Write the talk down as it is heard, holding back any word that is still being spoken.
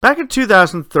Back in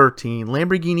 2013,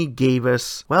 Lamborghini gave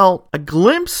us, well, a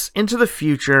glimpse into the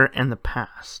future and the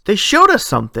past. They showed us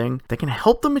something that can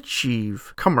help them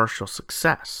achieve commercial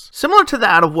success. Similar to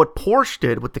that of what Porsche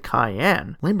did with the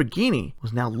Cayenne, Lamborghini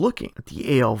was now looking at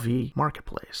the ALV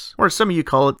marketplace, or as some of you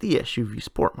call it, the SUV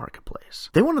sport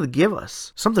marketplace. They wanted to give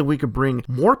us something we could bring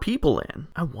more people in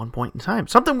at one point in time,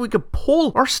 something we could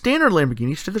pull our standard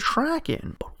Lamborghinis to the track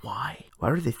in. But why?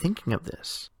 Why are they thinking of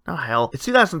this? Oh hell, it's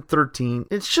 2013,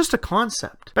 it's just a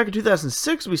concept. Back in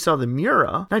 2006, we saw the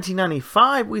Miura.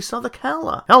 1995, we saw the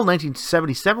Cala. Hell,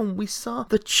 1977, we saw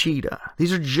the Cheetah.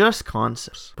 These are just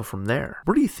concepts. But from there,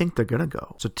 where do you think they're gonna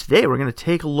go? So today, we're gonna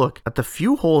take a look at the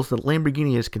few holes that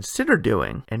Lamborghini has considered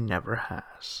doing and never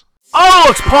has.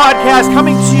 Autolux Podcast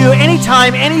coming to you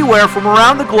anytime, anywhere from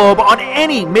around the globe on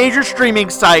any major streaming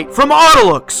site from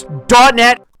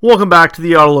Autolux.net. Welcome back to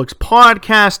the Autolux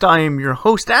Podcast. I am your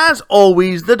host, as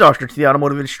always, the doctor to the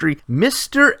automotive industry,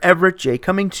 Mr. Everett J,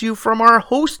 coming to you from our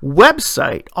host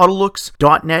website,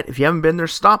 Autolux.net. If you haven't been there,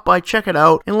 stop by, check it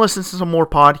out, and listen to some more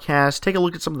podcasts. Take a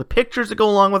look at some of the pictures that go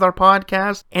along with our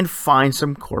podcast, and find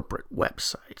some corporate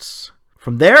websites.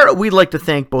 From there, we'd like to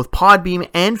thank both Podbean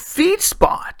and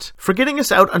FeedSpot for getting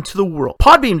us out onto the world.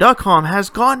 Podbean.com has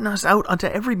gotten us out onto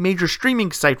every major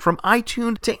streaming site from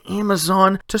iTunes to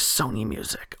Amazon to Sony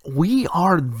Music. We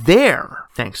are there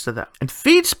thanks to them. And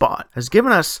FeedSpot has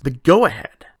given us the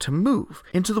go-ahead to move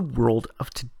into the world of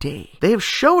today. They have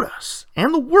showed us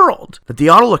and the world that the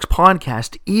Autolux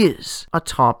Podcast is a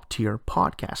top-tier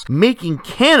podcast. Making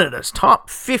Canada's top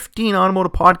 15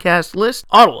 automotive podcast list,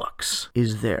 Autolux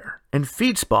is there. And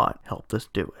FeedSpot helped us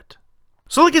do it.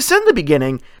 So like I said in the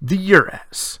beginning, the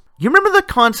Urez. You remember the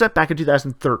concept back in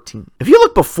 2013? If you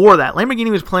look before that,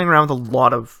 Lamborghini was playing around with a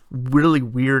lot of really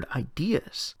weird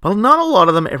ideas. But not a lot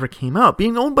of them ever came out.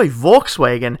 Being owned by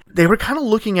Volkswagen, they were kind of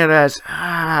looking at it as,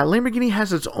 Lamborghini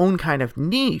has its own kind of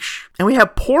niche. And we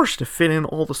have Porsche to fit in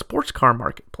all the sports car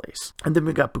marketplace. And then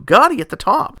we got Bugatti at the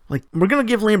top. Like, we're going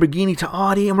to give Lamborghini to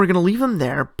Audi and we're going to leave them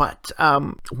there. But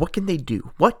what can they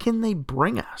do? What can they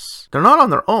bring us? They're not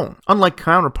on their own. Unlike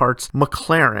counterparts,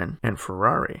 McLaren and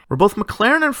Ferrari. Where both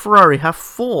McLaren and Ferrari have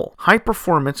full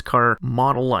high-performance car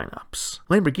model lineups.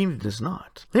 Lamborghini does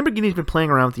not. Lamborghini's been playing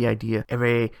around with the idea of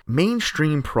a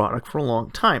mainstream product for a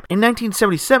long time. In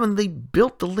 1977, they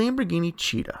built the Lamborghini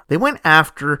Cheetah. They went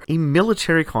after a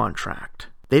military contract.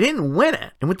 They didn't win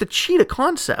it. And with the Cheetah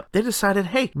concept, they decided,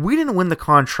 hey, we didn't win the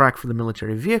contract for the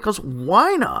military vehicles.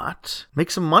 Why not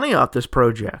make some money off this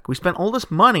project? We spent all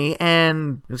this money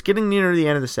and it's getting near the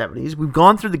end of the 70s. We've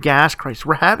gone through the gas crisis.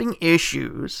 We're having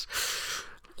issues.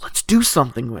 Let's do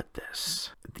something with this.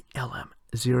 The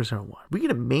LM001. We get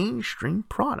a mainstream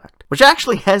product, which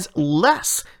actually has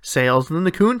less sales than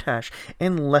the Countach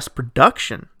and less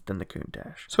production than the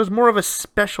Countach. So it's more of a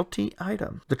specialty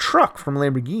item. The truck from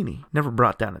Lamborghini never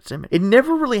brought down its image. It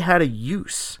never really had a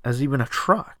use as even a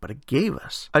truck, but it gave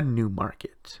us a new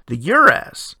market. The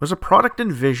Urez was a product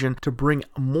envisioned to bring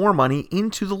more money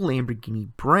into the Lamborghini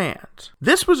brand.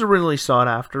 This was originally sought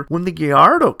after when the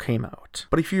Gallardo came out.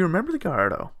 But if you remember the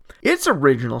Gallardo, its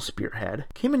original spearhead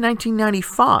came in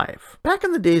 1995, back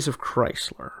in the days of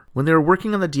Chrysler. When they were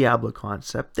working on the Diablo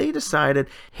concept, they decided,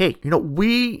 hey,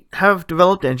 we have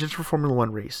developed engines for Formula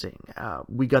One racing.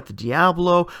 We got the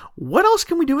Diablo. What else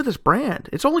can we do with this brand?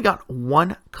 It's only got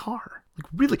one car.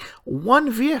 Like, really,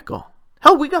 one vehicle.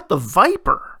 Hell, we got the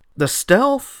Viper, the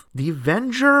Stealth, the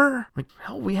Avenger. Like,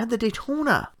 hell, we had the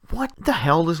Daytona. What the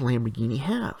hell does Lamborghini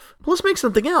have? Well, let's make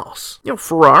something else.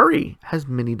 Ferrari has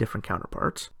many different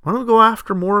counterparts. Why don't we go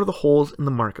after more of the holes in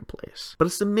the marketplace? But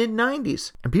it's the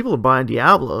mid-90s, and people are buying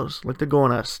Diablos like they're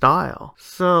going out of style.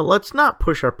 So let's not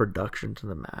push our production to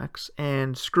the max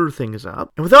and screw things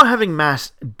up. And without having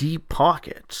mass deep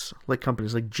pockets, like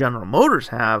companies like General Motors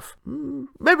have,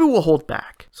 maybe we'll hold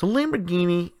back. So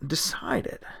Lamborghini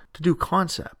decided to do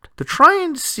concept, to try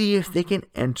and see if they can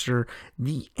enter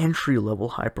the entry-level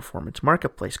high-performance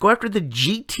marketplace. Go after the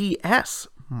GTS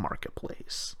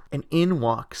marketplace. And in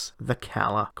walks the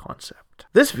Cala concept.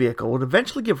 This vehicle would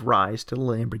eventually give rise to the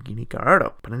Lamborghini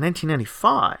Gallardo. But in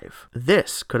 1995,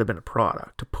 this could have been a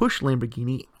product to push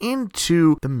Lamborghini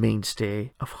into the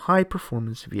mainstay of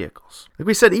high-performance vehicles. Like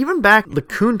we said, even back in the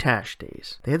Countach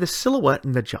days, they had the Silhouette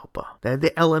and the Jalpa. They had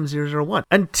the LM001.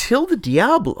 Until the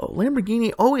Diablo,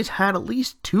 Lamborghini always had at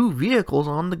least two vehicles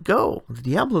on the go. With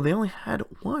the Diablo, they only had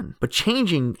one. But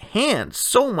changing hands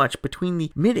so much between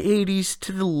the mid-80s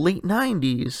to the late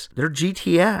 90s, their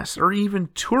GTS or even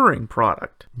touring product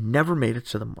never made it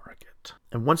to the market. it.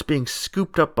 And once being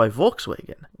scooped up by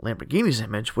Volkswagen, Lamborghini's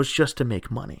image was just to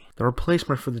make money. The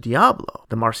replacement for the Diablo,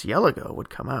 the Murcielago, would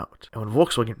come out. And when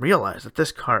Volkswagen realized that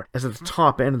this car is at the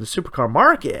top end of the supercar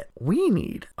market, we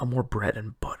need a more bread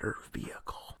and butter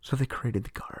vehicle. So they created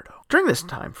the Gallardo. During this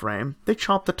time frame, they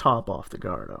chopped the top off the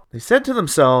Gallardo. They said to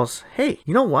themselves, hey,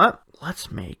 you know what?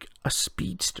 Let's make a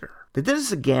speedster. They did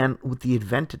this again with the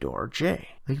Aventador J.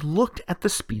 They looked at the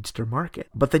speedster market,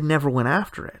 but they never went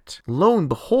after it. Lo and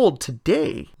behold,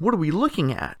 today, what are we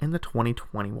looking at in the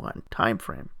 2021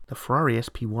 timeframe? The Ferrari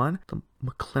SP1, the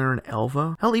McLaren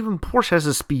Elva, hell, even Porsche has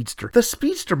a speedster. The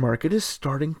speedster market is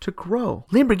starting to grow.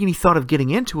 Lamborghini thought of getting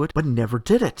into it, but never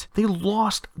did it. They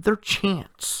lost their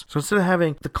chance. So instead of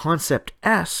having the Concept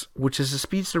S, which is a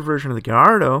speedster version of the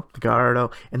Gallardo,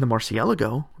 and the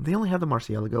Murcielago, they only have the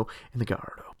Murcielago and the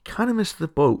Gallardo. Kind of missed the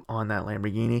boat on that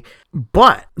Lamborghini,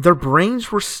 but their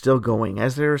brains were still going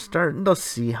as they were starting to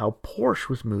see how Porsche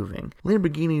was moving.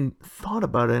 Lamborghini thought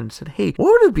about it and said, hey,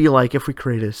 what would it be like if we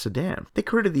created a sedan? They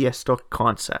created the S-Stock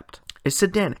Concept. A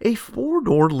sedan, a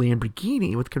four-door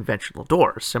Lamborghini with conventional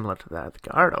doors, similar to that of the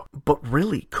Gallardo. But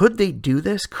really, could they do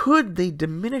this? Could they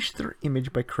diminish their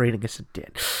image by creating a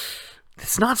sedan?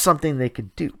 It's not something they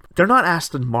could do. They're not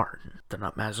Aston Martin. They're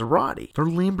not Maserati. They're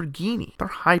Lamborghini. They're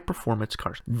high-performance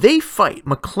cars. They fight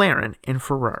McLaren and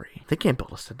Ferrari. They can't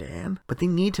build a sedan, but they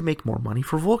need to make more money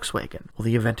for Volkswagen. Well,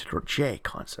 the Aventador J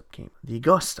concept came out. The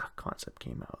Agusta concept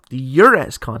came out. The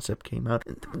Urez concept came out.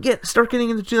 Start getting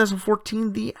into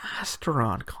 2014, the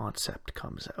Asteron concept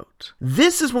comes out.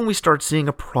 This is when we start seeing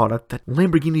a product that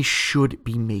Lamborghini should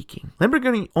be making.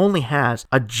 Lamborghini only has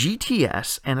a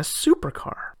GTS and a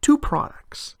supercar. Two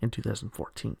products in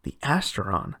 2014. The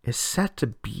Asteron is set to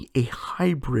be a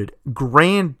hybrid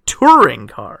grand touring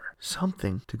car.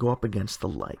 Something to go up against the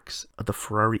likes of the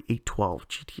Ferrari 812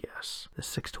 GTS, the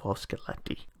 612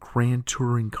 Scaletti, grand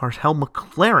touring cars. Hell,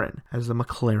 McLaren has the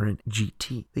McLaren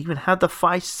GT. They even have the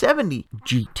 570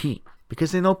 GT.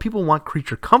 Because they know people want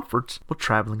creature comforts while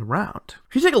traveling around.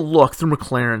 If you take a look through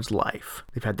McLaren's life,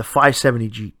 they've had the 570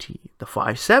 GT, the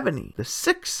 570, the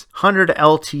 600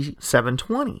 LT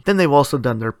 720. Then they've also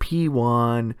done their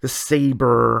P1, the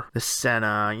Sabre, the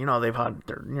Senna. They've had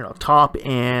their, top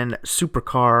end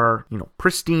supercar,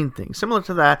 pristine things. Similar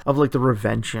to that of like the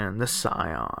Revention, the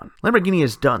Scion. Lamborghini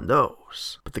has done those.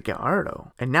 But the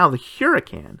Gallardo and now the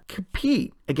Huracan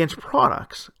compete against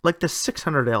products like the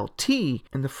 600 LT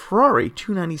and the Ferrari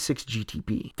 296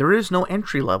 GTB. There is no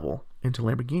entry level into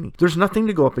Lamborghini. There's nothing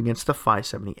to go up against the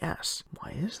 570S.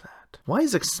 Why is that? Why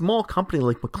is a small company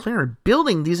like McLaren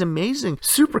building these amazing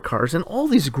supercars in all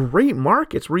these great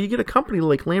markets where you get a company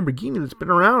like Lamborghini that's been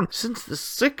around since the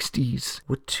 60s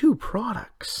with two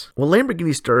products? Well,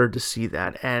 Lamborghini started to see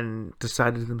that and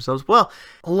decided to themselves, well,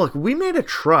 look, we made a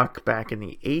truck back in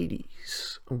the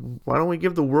 80s. Why don't we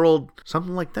give the world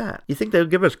something like that? You think they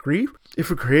would give us grief if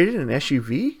we created an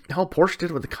SUV? Hell, Porsche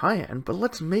did with the Cayenne, but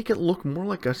let's make it look more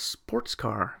like a sports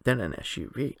car than an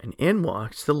SUV. And in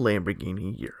walks the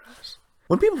Lamborghini Urez.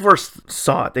 When people first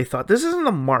saw it, they thought, this isn't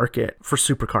a market for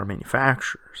supercar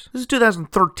manufacturers. This is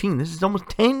 2013. This is almost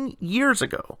 10 years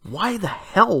ago. Why the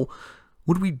hell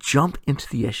would we jump into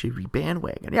the SUV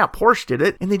bandwagon? Yeah, Porsche did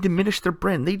it, and they diminished their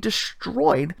brand. They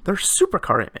destroyed their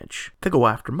supercar image to go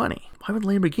after money. Why would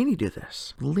Lamborghini do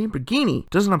this? Lamborghini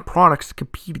doesn't have products to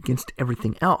compete against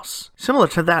everything else. Similar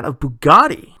to that of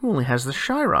Bugatti, who only has the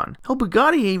Chiron. Hell,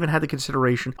 Bugatti even had the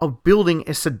consideration of building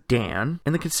a sedan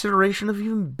and the consideration of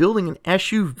even building an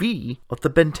SUV of the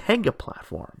Bentayga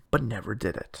platform, but never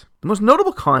did it. The most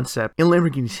notable concept in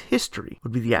Lamborghini's history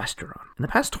would be the Asteron. In the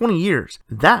past 20 years,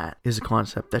 that is a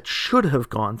concept that should have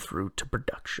gone through to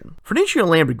production. Ferruccio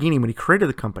Lamborghini, when he created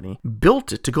the company,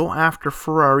 built it to go after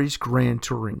Ferrari's grand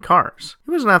touring cars.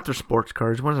 He wasn't after sports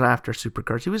cars, he wasn't after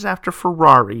supercars, he was after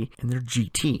Ferrari and their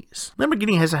GTs.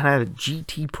 Lamborghini hasn't had a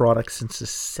GT product since the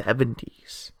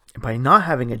 70s. And by not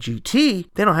having a GT,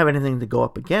 they don't have anything to go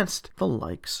up against the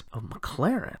likes of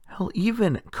McLaren. Hell,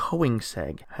 even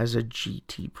Koenigsegg has a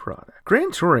GT product.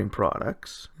 Grand touring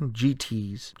products,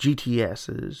 GTs,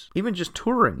 GTSs, even just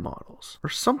touring models, are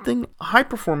something a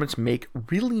high-performance make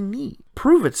really need.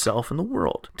 Prove itself in the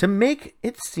world to make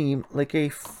it seem like a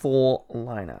full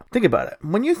lineup. Think about it.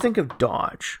 When you think of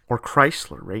Dodge or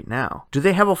Chrysler right now, do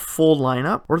they have a full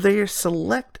lineup or are they a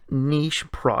select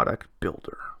niche product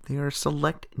builder? They are a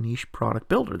select niche product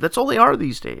builder. That's all they are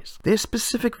these days. They have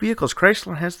specific vehicles.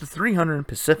 Chrysler has the 300 and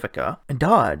Pacifica, and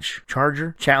Dodge,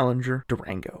 Charger, Challenger,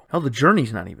 Durango. Hell, the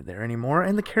Journey's not even there anymore,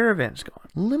 and the Caravan's gone.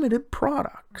 Limited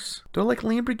products. They're like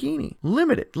Lamborghini.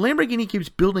 Limited. Lamborghini keeps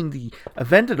building the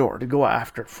Aventador to go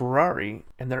after Ferrari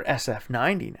and their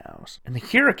SF90 nows, and the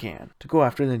Huracan to go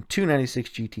after the 296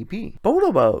 GTP. But what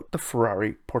about the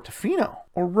Ferrari Portofino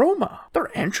or Roma?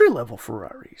 They're entry-level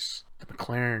Ferraris. The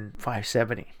McLaren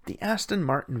 570, the Aston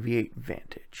Martin V8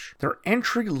 Vantage. They're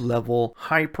entry-level,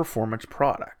 high-performance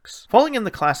products, falling in the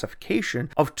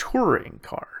classification of touring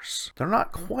cars. They're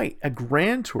not quite a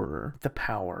Grand Tourer, the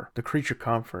power, the creature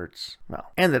comforts,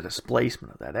 well, and the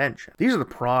displacement of that engine. These are the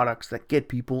products that get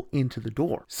people into the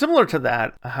door. Similar to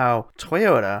that, how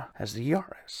Toyota has the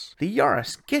Yaris. The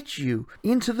Yaris gets you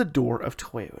into the door of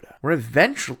Toyota, where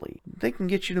eventually they can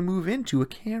get you to move into a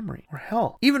Camry, or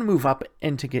hell, even move up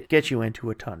and to get you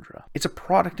into a Tundra. It's a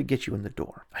product to get you in the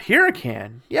door. A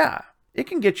Huracan, yeah, it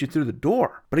can get you through the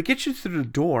door, but it gets you through the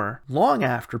door long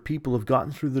after people have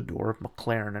gotten through the door of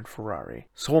McLaren and Ferrari.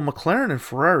 So a McLaren and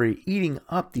Ferrari eating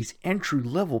up these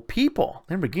entry-level people.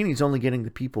 Lamborghini's only getting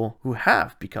the people who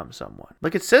have become someone.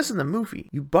 Like it says in the movie,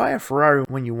 you buy a Ferrari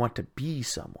when you want to be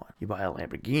someone. You buy a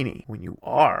Lamborghini when you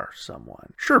are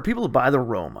someone. Sure, people who buy the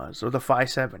Romas or the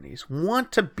 570s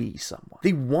want to be someone.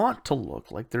 They want to look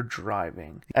like they're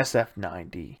driving the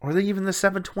SF90 or even the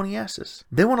 720Ss.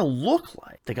 They want to look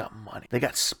like they got money. They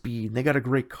got speed. They got a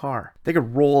great car. They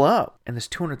could roll up in this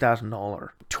 $200,000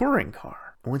 touring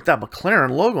car. And with that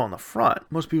McLaren logo on the front,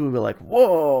 most people would be like,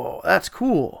 whoa, that's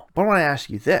cool. But I want to ask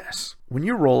you this. When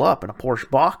you roll up in a Porsche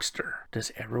Boxster,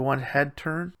 does everyone's head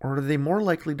turn? Or are they more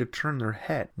likely to turn their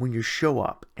head when you show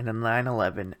up in a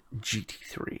 911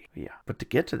 GT3? Yeah, but to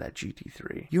get to that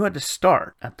GT3, you had to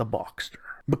start at the Boxster.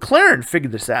 McLaren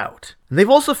figured this out. And they've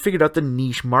also figured out the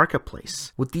niche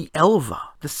marketplace with the Elva,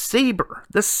 the Sabre,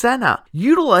 the Senna,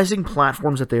 utilizing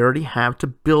platforms that they already have to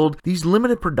build these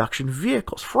limited production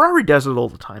vehicles. Ferrari does it all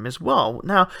the time as well.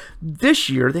 Now, this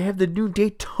year they have the new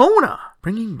Daytona,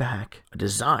 bringing back a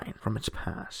design from its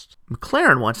past.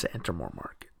 McLaren wants to enter more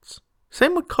markets.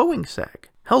 Same with Koenigsegg.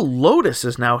 Hell, Lotus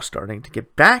is now starting to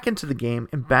get back into the game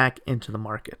and back into the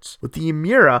markets, with the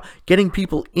Emira getting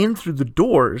people in through the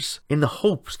doors in the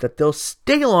hopes that they'll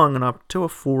stay long enough to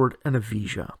afford an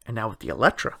Avija. And now with the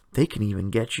Elettra, they can even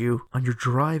get you on your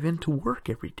drive into work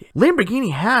every day.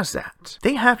 Lamborghini has that.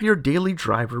 They have your daily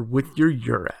driver with your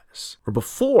Urus. Where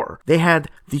before, they had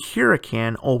the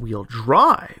Huracan all-wheel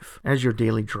drive as your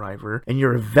daily driver and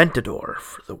your Aventador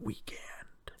for the weekend.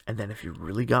 And then if you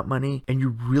really got money and you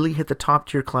really hit the top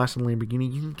tier class in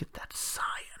Lamborghini, you can get that Scion.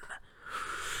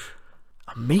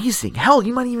 Amazing. Hell,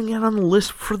 you might even get on the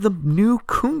list for the new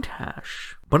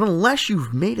Countach. But unless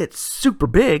you've made it super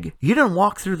big, you didn't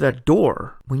walk through that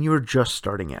door when you were just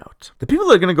starting out. The people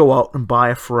that are going to go out and buy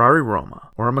a Ferrari Roma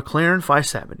or a McLaren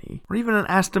 570 or even an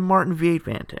Aston Martin V8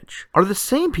 Vantage are the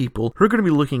same people who are going to be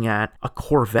looking at a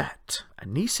Corvette, a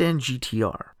Nissan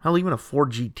GTR, hell, even a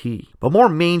Ford GT, but more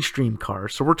mainstream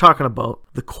cars. So we're talking about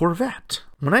the Corvette.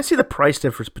 When I see the price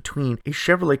difference between a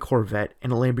Chevrolet Corvette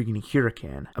and a Lamborghini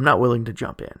Huracan, I'm not willing to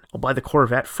jump in. I'll buy the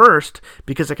Corvette first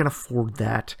because I can afford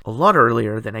that a lot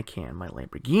earlier than I can my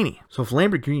Lamborghini. So if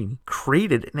Lamborghini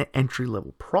created an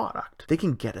entry-level product, they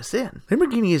can get us in.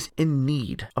 Lamborghini is in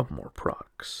need of more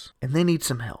products, and they need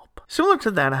some help. Similar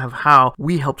to that of how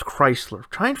we helped Chrysler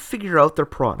try and figure out their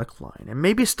product line, and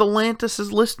maybe Stellantis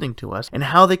is listening to us, and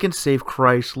how they can save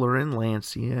Chrysler and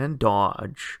Lancia and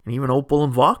Dodge, and even Opel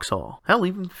and Vauxhall, hell,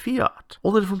 even Fiat,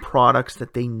 all the different products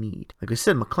that they need. Like I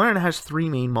said, McLaren has 3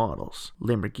 main models.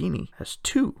 Lamborghini has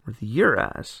 2, where the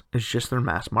Urus is just their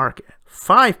mass market.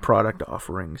 5 product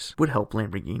offerings would help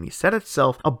Lamborghini set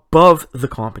itself above the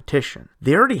competition.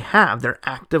 They already have their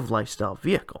active lifestyle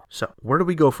vehicle. So where do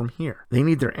we go from here? They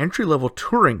need their entry-level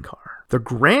touring car, their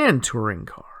grand touring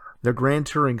car, their Grand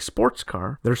Touring sports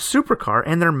car, their supercar,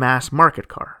 and their mass market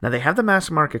car. Now, they have the mass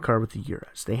market car with the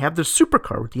Urus. They have the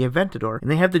supercar with the Aventador,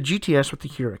 and they have the GTS with the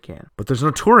Huracan. But there's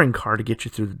no touring car to get you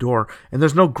through the door, and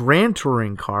there's no Grand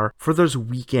Touring car for those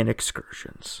weekend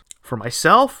excursions. For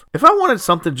myself, if I wanted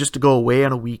something just to go away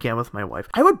on a weekend with my wife,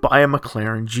 I would buy a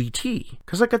McLaren GT,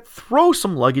 because I could throw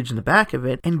some luggage in the back of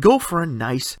it and go for a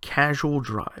nice casual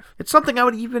drive. It's something I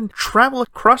would even travel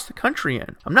across the country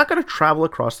in. I'm not going to travel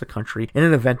across the country in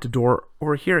an Aventador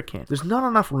or a Huracan. There's not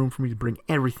enough room for me to bring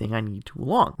everything I need to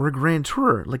along. Or a Grand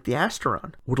Tourer like the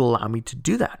Asteron would allow me to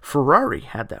do that. Ferrari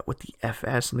had that with the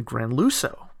FS and the Gran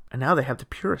Lusso. And now they have the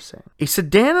Purosangue. A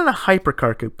sedan and a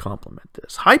hypercar could complement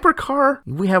this. Hypercar,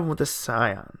 we have with the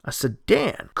Scion. A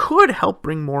sedan could help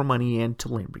bring more money into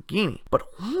Lamborghini, but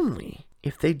only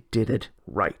if they did it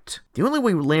right. The only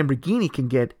way Lamborghini can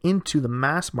get into the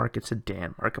mass market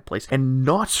sedan marketplace and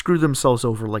not screw themselves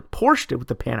over like Porsche did with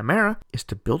the Panamera is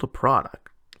to build a product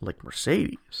like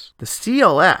Mercedes. The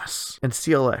CLS and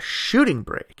CLS Shooting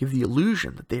Brake give the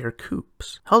illusion that they are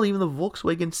coupes. Hell, even the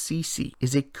Volkswagen CC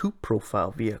is a coupe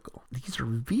profile vehicle. These are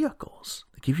vehicles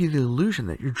that give you the illusion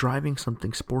that you're driving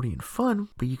something sporty and fun,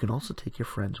 but you can also take your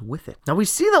friends with it. Now we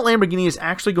see that Lamborghini is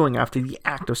actually going after the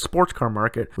active sports car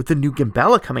market with the new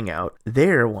Gambella coming out.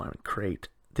 They want to create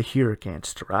the Huracan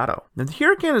Stradale. Now, the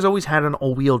Huracan has always had an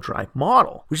all-wheel drive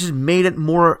model, which has made it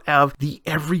more of the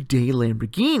everyday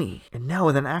Lamborghini. And now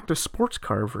with an active sports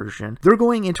car version, they're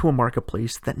going into a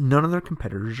marketplace that none of their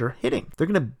competitors are hitting. They're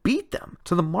going to beat them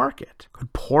to the market.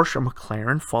 Could Porsche or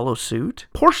McLaren follow suit?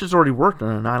 Porsche has already worked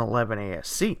on a 911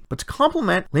 ASC, but to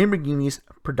complement Lamborghini's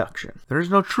production, there is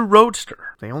no true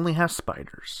roadster. They only have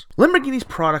spiders. Lamborghini's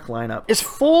product lineup is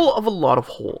full of a lot of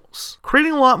holes,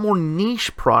 creating a lot more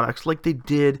niche products like they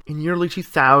did in the early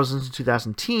 2000s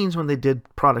and 2010s when they did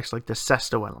products like the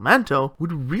Sesto Elemento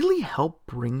would really help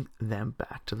bring them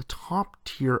back to the top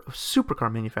tier of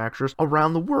supercar manufacturers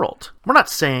around the world. We're not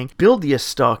saying build the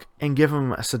stock and give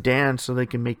them a sedan so they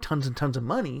can make tons and tons of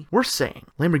money. We're saying,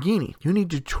 Lamborghini, you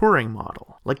need a touring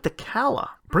model like the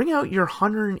Cala. Bring out your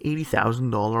 $180,000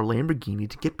 Lamborghini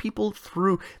to get people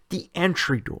through the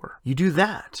entry door. You do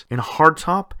that in a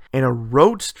hardtop and a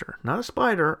roadster, not a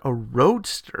spider, a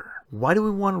roadster. Why do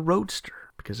we want a roadster?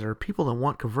 Because there are people that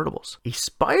want convertibles. A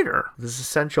spider, this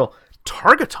essential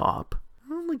targa top,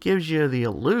 only gives you the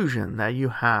illusion that you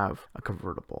have a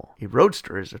convertible. A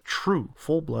roadster is a true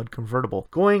full-blood convertible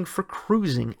going for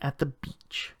cruising at the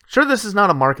beach. Sure, this is not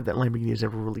a market that Lamborghini has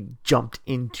ever really jumped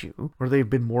into, where they've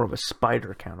been more of a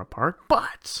spider counterpart,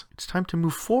 but it's time to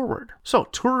move forward. So,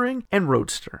 touring and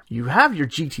roadster. You have your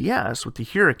GTS with the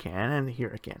Huracan and the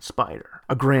Huracan Spider.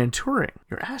 A Grand Touring,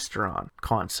 your Asteron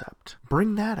concept.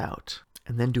 Bring that out,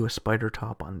 and then do a spider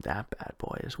top on that bad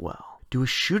boy as well. Do a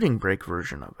shooting brake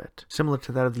version of it, similar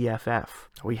to that of the FF.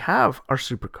 We have our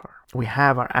supercar. We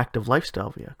have our active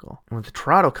lifestyle vehicle. And with the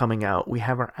Torado coming out, we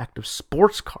have our active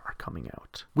sports car coming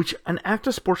out, which an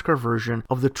active sports car version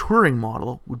of the touring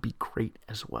model would be great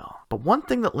as well. But one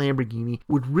thing that Lamborghini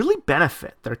would really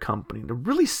benefit their company to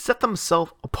really set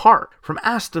themselves apart from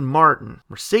Aston Martin,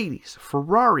 Mercedes,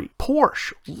 Ferrari,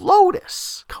 Porsche,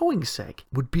 Lotus, Koenigsegg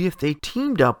would be if they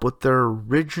teamed up with their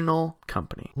original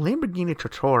company. Lamborghini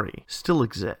Trattori still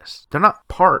exists. They're not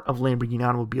part of Lamborghini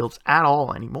Automobiles at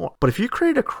all anymore. But if you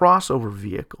create a crossover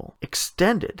vehicle,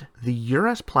 extended the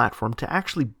Urus platform to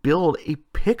actually build a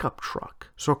pickup truck,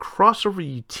 so a crossover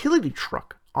utility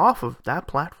truck off of that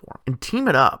platform, and team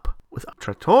it up with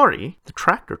Trattori, the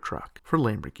tractor truck for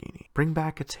Lamborghini. Bring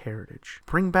back its heritage.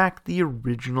 Bring back the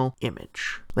original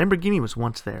image. Lamborghini was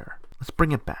once there. Let's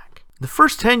bring it back. The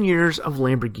first 10 years of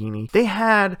Lamborghini, they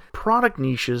had product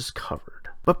niches covered.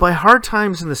 But by hard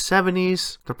times in the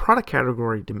 70s, the product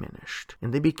category diminished,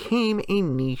 and they became a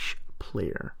niche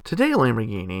player. Today,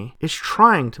 Lamborghini is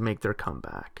trying to make their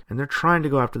comeback, and they're trying to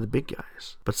go after the big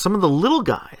guys. But some of the little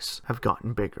guys have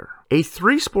gotten bigger. A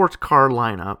 3 sports car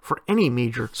lineup for any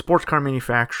major sports car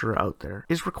manufacturer out there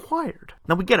is required.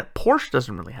 Now we get it, Porsche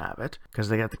doesn't really have it, because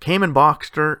they got the Cayman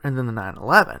Boxster and then the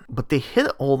 911, but they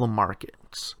hit all the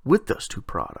markets with those 2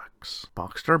 products.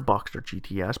 Boxster, Boxster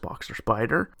GTS, Boxster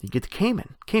Spider. You get the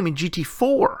Cayman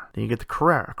GT4. Then you get the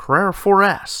Carrera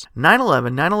 4S,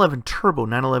 911, 911 Turbo,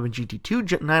 911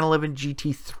 GT2, 911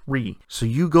 GT3. So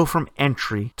you go from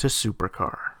entry to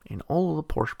supercar in all of the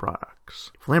Porsche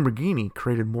products. If Lamborghini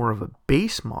created more of a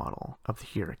base model of the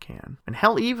Huracan, and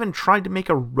hell even tried to make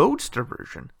a roadster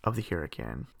version of the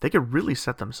Huracan, they could really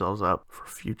set themselves up for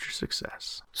future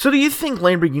success. So do you think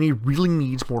Lamborghini really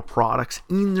needs more products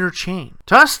in their chain?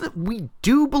 To us, we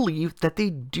do believe that they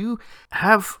do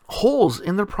have holes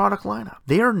in their product lineup.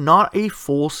 They are not a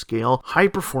full-scale,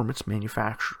 high-performance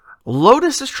manufacturer.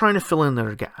 Lotus is trying to fill in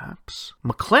their gaps.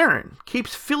 McLaren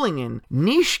keeps filling in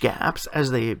niche gaps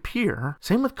as they appear.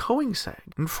 Same with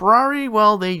Koenigsegg. And Ferrari,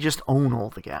 well, they just own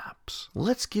all the gaps.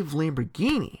 Let's give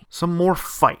Lamborghini some more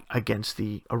fight against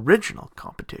the original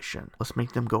competition. Let's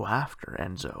make them go after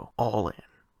Enzo all in.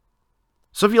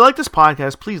 So if you like this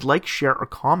podcast, please like, share, or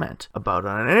comment about it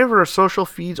on any of our social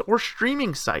feeds or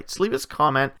streaming sites. Leave us a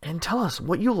comment and tell us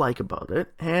what you like about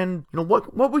it and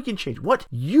what we can change, what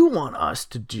you want us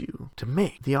to do to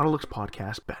make the Autolux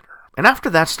podcast better. And after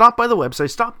that, stop by the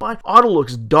website, stop by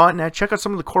Autolooks.net, check out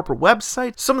some of the corporate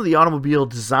websites, some of the automobile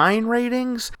design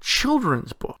ratings,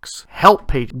 children's books, help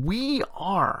page. We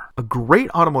are a great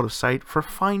automotive site for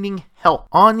finding help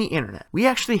on the internet. We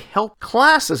actually help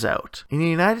classes out in the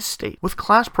United States with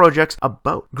class projects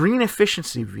about green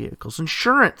efficiency vehicles,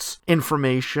 insurance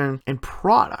information, and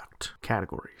product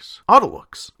categories.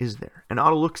 Autolooks is there, and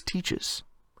Autolooks teaches.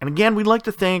 And again, we'd like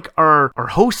to thank our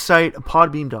host site,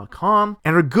 podbean.com,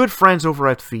 and our good friends over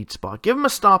at FeedSpot. Give them a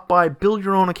stop by, build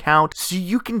your own account so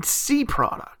you can see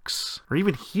products, or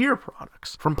even hear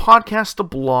products, from podcasts to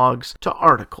blogs to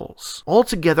articles, all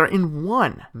together in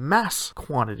one mass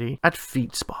quantity at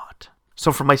FeedSpot.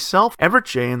 So for myself, Everett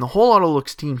J, and the whole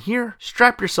Autolooks team here,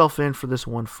 strap yourself in for this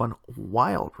one fun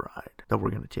wild ride that we're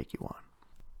going to take you on.